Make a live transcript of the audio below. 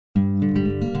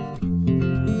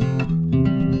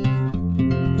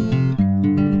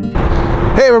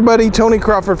Hey everybody, Tony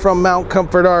Crawford from Mount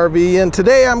Comfort RV, and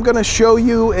today I'm going to show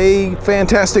you a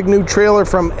fantastic new trailer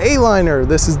from Aliner.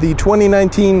 This is the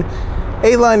 2019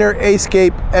 Aliner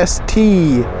Ascape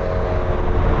ST.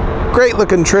 Great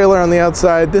looking trailer on the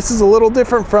outside. This is a little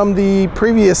different from the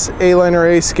previous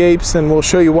Aliner Ascapes, and we'll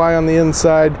show you why on the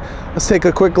inside. Let's take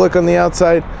a quick look on the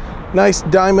outside. Nice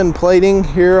diamond plating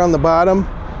here on the bottom.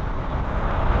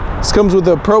 This comes with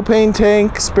a propane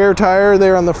tank, spare tire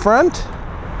there on the front.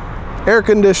 Air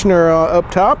conditioner up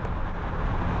top,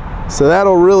 so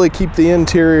that'll really keep the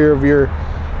interior of your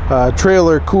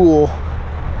trailer cool.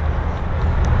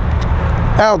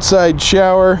 Outside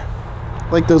shower,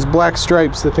 like those black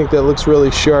stripes. I think that looks really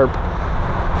sharp.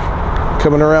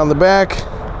 Coming around the back,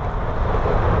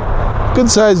 good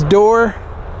sized door,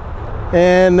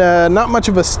 and not much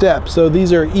of a step, so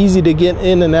these are easy to get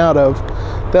in and out of.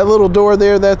 That little door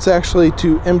there, that's actually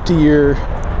to empty your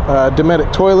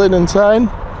Dometic toilet inside.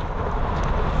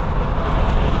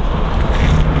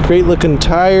 Great looking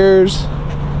tires.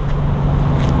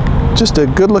 Just a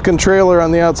good looking trailer on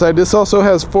the outside. This also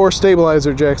has 4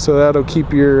 stabilizer jacks, so that'll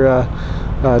keep your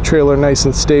trailer nice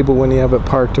and stable when you have it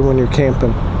parked and when you're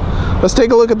camping. Let's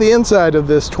take a look at the inside of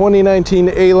this 2019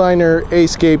 Aliner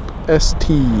Ascape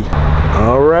ST.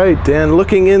 Alright, and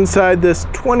looking inside this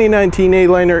 2019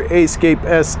 Aliner Ascape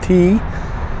ST,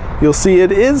 you'll see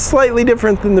it is slightly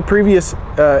different than the previous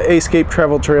Ascape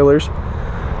travel trailers.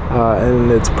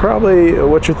 And it's probably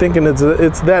what you're thinking,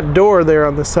 it's that door there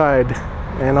on the side,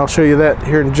 and I'll show you that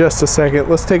here in just a second.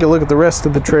 Let's take a look at the rest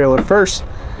of the trailer first.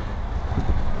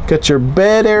 Got your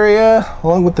bed area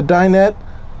along with the dinette.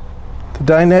 The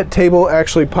dinette table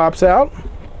actually pops out.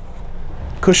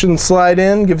 Cushions slide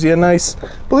in, gives you a nice, I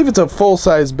believe it's a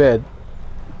full-size bed.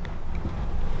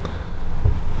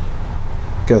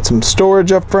 Got some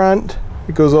storage up front.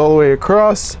 It goes all the way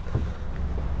across.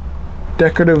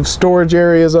 Decorative storage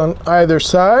areas on either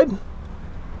side.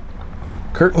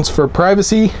 Curtains for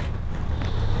privacy.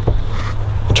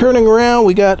 Turning around,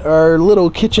 we got our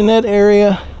little kitchenette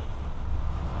area.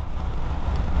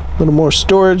 A little more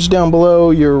storage down below.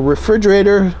 Your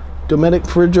refrigerator, Dometic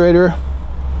refrigerator.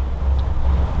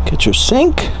 Get your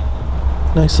sink.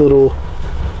 Nice little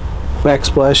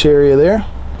backsplash area there.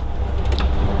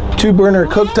 2-burner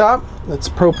cooktop. That's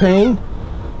propane.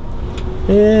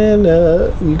 And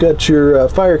you got your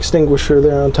fire extinguisher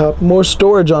there on top. More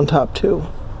storage on top too.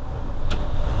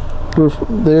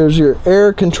 There's your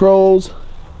air controls.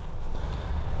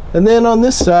 And then on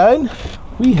this side,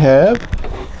 we have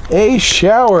a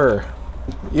shower.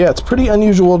 Yeah, it's pretty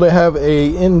unusual to have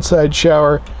a inside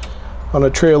shower on a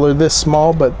trailer this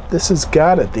small, but this has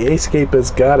got it. The Ascape has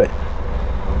got it.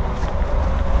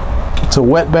 It's a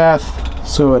wet bath,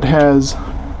 so it has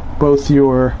both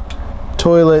your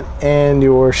toilet and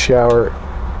your shower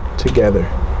together.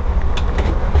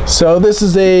 So this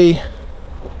is a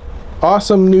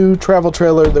awesome new travel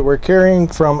trailer that we're carrying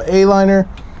from Aliner,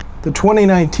 the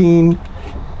 2019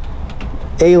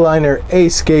 Aliner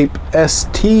Ascape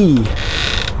ST.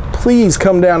 Please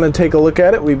come down and take a look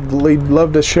at it. We'd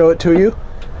love to show it to you.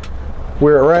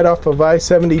 We're right off of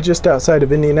I-70 just outside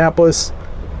of Indianapolis.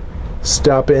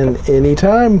 Stop in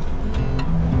anytime.